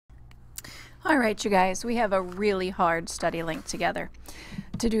All right, you guys, we have a really hard study link to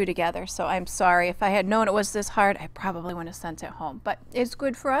do together. So I'm sorry. If I had known it was this hard, I probably wouldn't have sent it home. But it's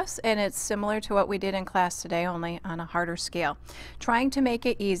good for us, and it's similar to what we did in class today, only on a harder scale. Trying to make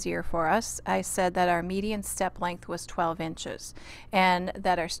it easier for us, I said that our median step length was 12 inches and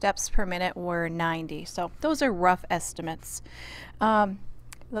that our steps per minute were 90. So those are rough estimates.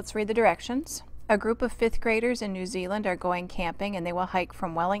 Let's read the directions. A group of 5th graders in New Zealand are going camping, and they will hike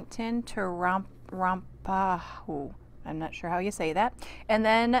from Wellington to Rampahu. I'm not sure how you say that. And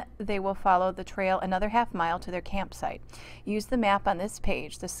then they will follow the trail another half mile to their campsite. Use the map on this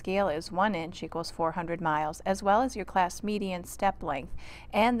page. The scale is 1 inch equals 400 miles, as well as your class median step length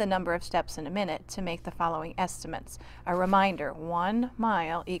and the number of steps in a minute to make the following estimates. A reminder, 1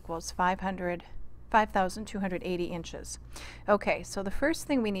 mile equals 5,280 inches. Okay, so the first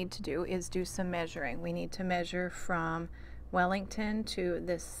thing we need to do is do some measuring. We need to measure from Wellington to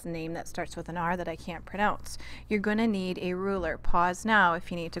this name that starts with an R that I can't pronounce. You're going to need a ruler. Pause now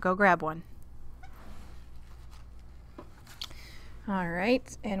if you need to go grab one. All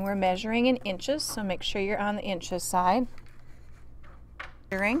right, and we're measuring in inches, so make sure you're on the inches side.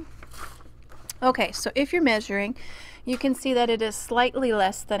 Okay, so if you're measuring, you can see that it is slightly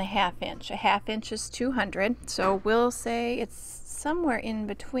less than a half inch. A half inch is 200, so we'll say it's somewhere in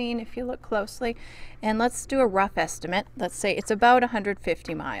between if you look closely. And let's do a rough estimate. Let's say it's about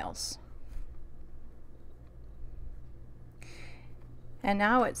 150 miles. And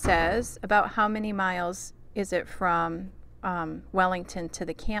now it says about how many miles is it from Wellington to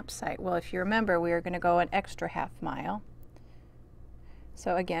the campsite. Well, if you remember, we are going to go an extra half mile.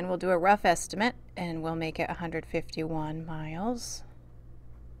 So again, we'll do a rough estimate and we'll make it 151 miles.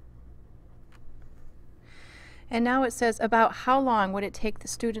 And now it says about how long would it take the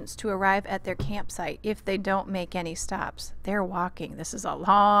students to arrive at their campsite if they don't make any stops. They're walking. This is a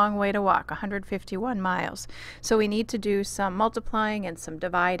long way to walk, 151 miles. So we need to do some multiplying and some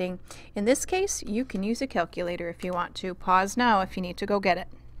dividing. In this case, you can use a calculator if you want to. Pause now if you need to go get it.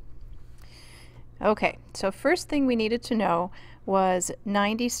 Okay, so first thing we needed to know was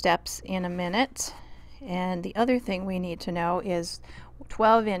 90 steps in a minute. And the other thing we need to know is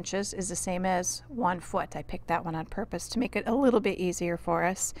 12 inches is the same as 1 foot. I picked that one on purpose to make it a little bit easier for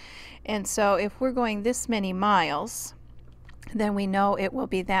us. And so if we're going this many miles, then we know it will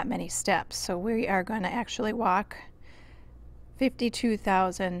be that many steps. So we are going to actually walk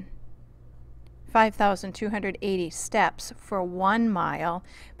 5,280 steps for 1 mile,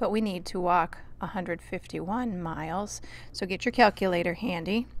 but we need to walk 151 miles. So get your calculator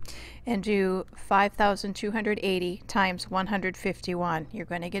handy and do 5,280 times 151. You're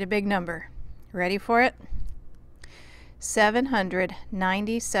going to get a big number. Ready for it?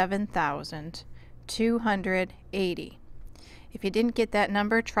 797,280. If you didn't get that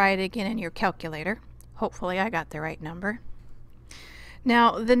number, try it again in your calculator. Hopefully I got the right number.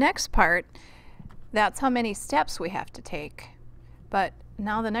 Now the next part, that's how many steps we have to take. But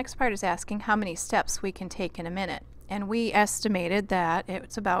now the next part is asking how many steps we can take in a minute. And we estimated that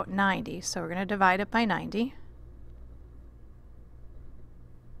it's about 90. So we're going to divide it by 90.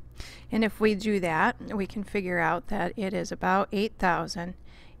 And if we do that, we can figure out that it is about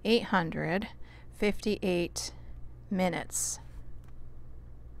 8,858 minutes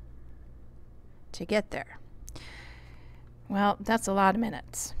to get there. Well, that's a lot of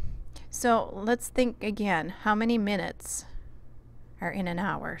minutes. So let's think again, how many minutes are in an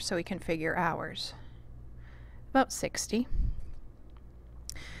hour, so we can figure hours. About 60.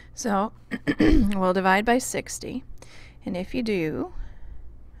 So we'll divide by 60, and if you do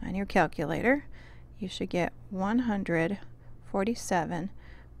on your calculator, you should get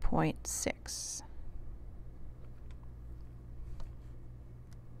 147.6.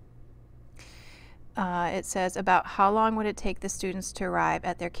 It says about how long would it take the students to arrive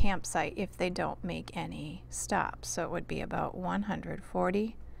at their campsite if they don't make any stops. So it would be about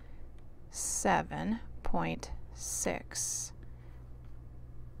 147.6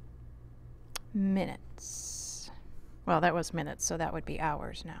 minutes. Well, that was minutes, so that would be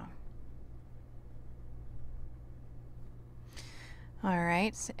hours now. All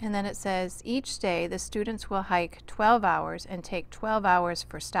right, and then it says each day the students will hike 12 hours and take 12 hours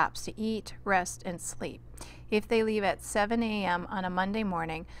for stops to eat, rest, and sleep. If they leave at 7 a.m. on a Monday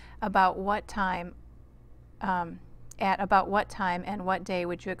morning, about what time and what day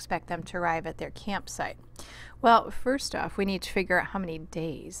would you expect them to arrive at their campsite? Well, first off, we need to figure out how many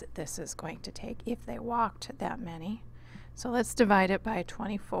days this is going to take if they walked that many. So let's divide it by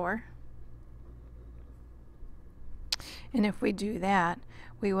 24. And if we do that,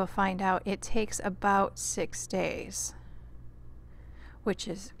 we will find out it takes about 6 days. which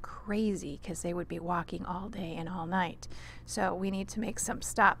is crazy because they would be walking all day and all night. So we need to make some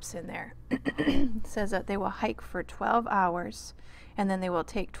stops in there. It says that they will hike for 12 hours and then they will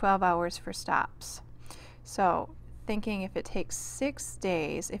take 12 hours for stops. So thinking if it takes 6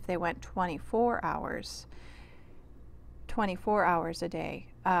 days, if they went 24 hours a day,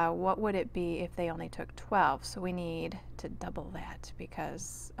 what would it be if they only took 12? So we need to double that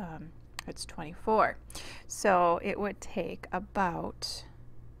because it's 24. So it would take about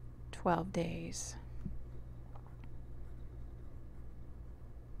 12 days.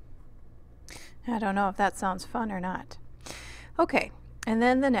 I don't know if that sounds fun or not. Okay, and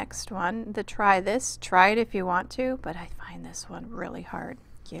then the next one, the try this. Try it if you want to, but I find this one really hard.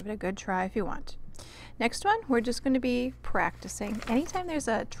 Give it a good try if you want. Next one, we're just going to be practicing. Anytime there's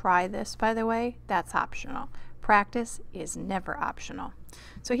a try this, by the way, that's optional. Practice is never optional.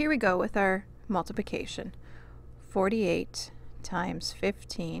 So here we go with our multiplication. 48 times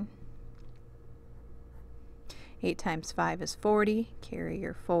 15. 8 times 5 is 40. Carry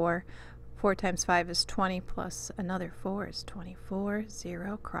your 4. 4 times 5 is 20 plus another 4 is 24.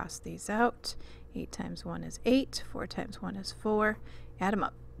 0. Cross these out. 8 times 1 is 8. 4 times 1 is 4. Add them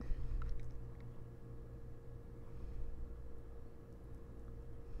up.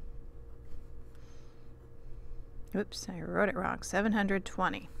 Oops, I wrote it wrong.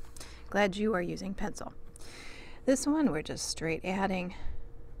 720. Glad you are using pencil. This one, we're just straight adding.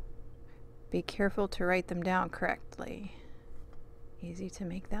 Be careful to write them down correctly. Easy to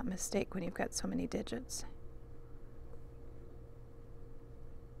make that mistake when you've got so many digits.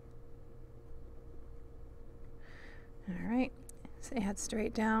 All right, so add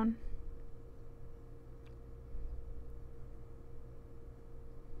straight down.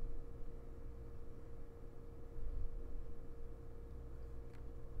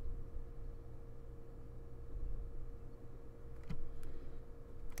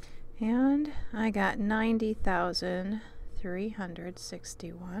 And I got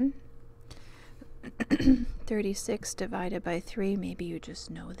 90,361. 36 divided by 3, maybe you just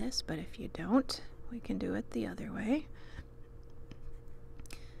know this, but if you don't, we can do it the other way.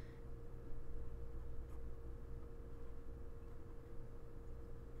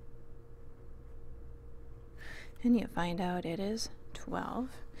 And you find out it is 12.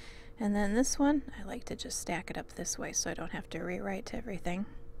 And then this one, I like to just stack it up this way so I don't have to rewrite everything.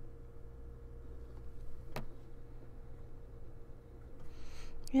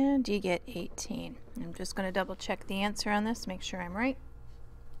 And you get 18. I'm just going to double check the answer on this, make sure I'm right.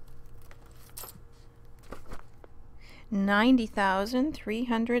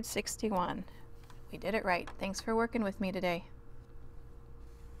 90,361. We did it right. Thanks for working with me today.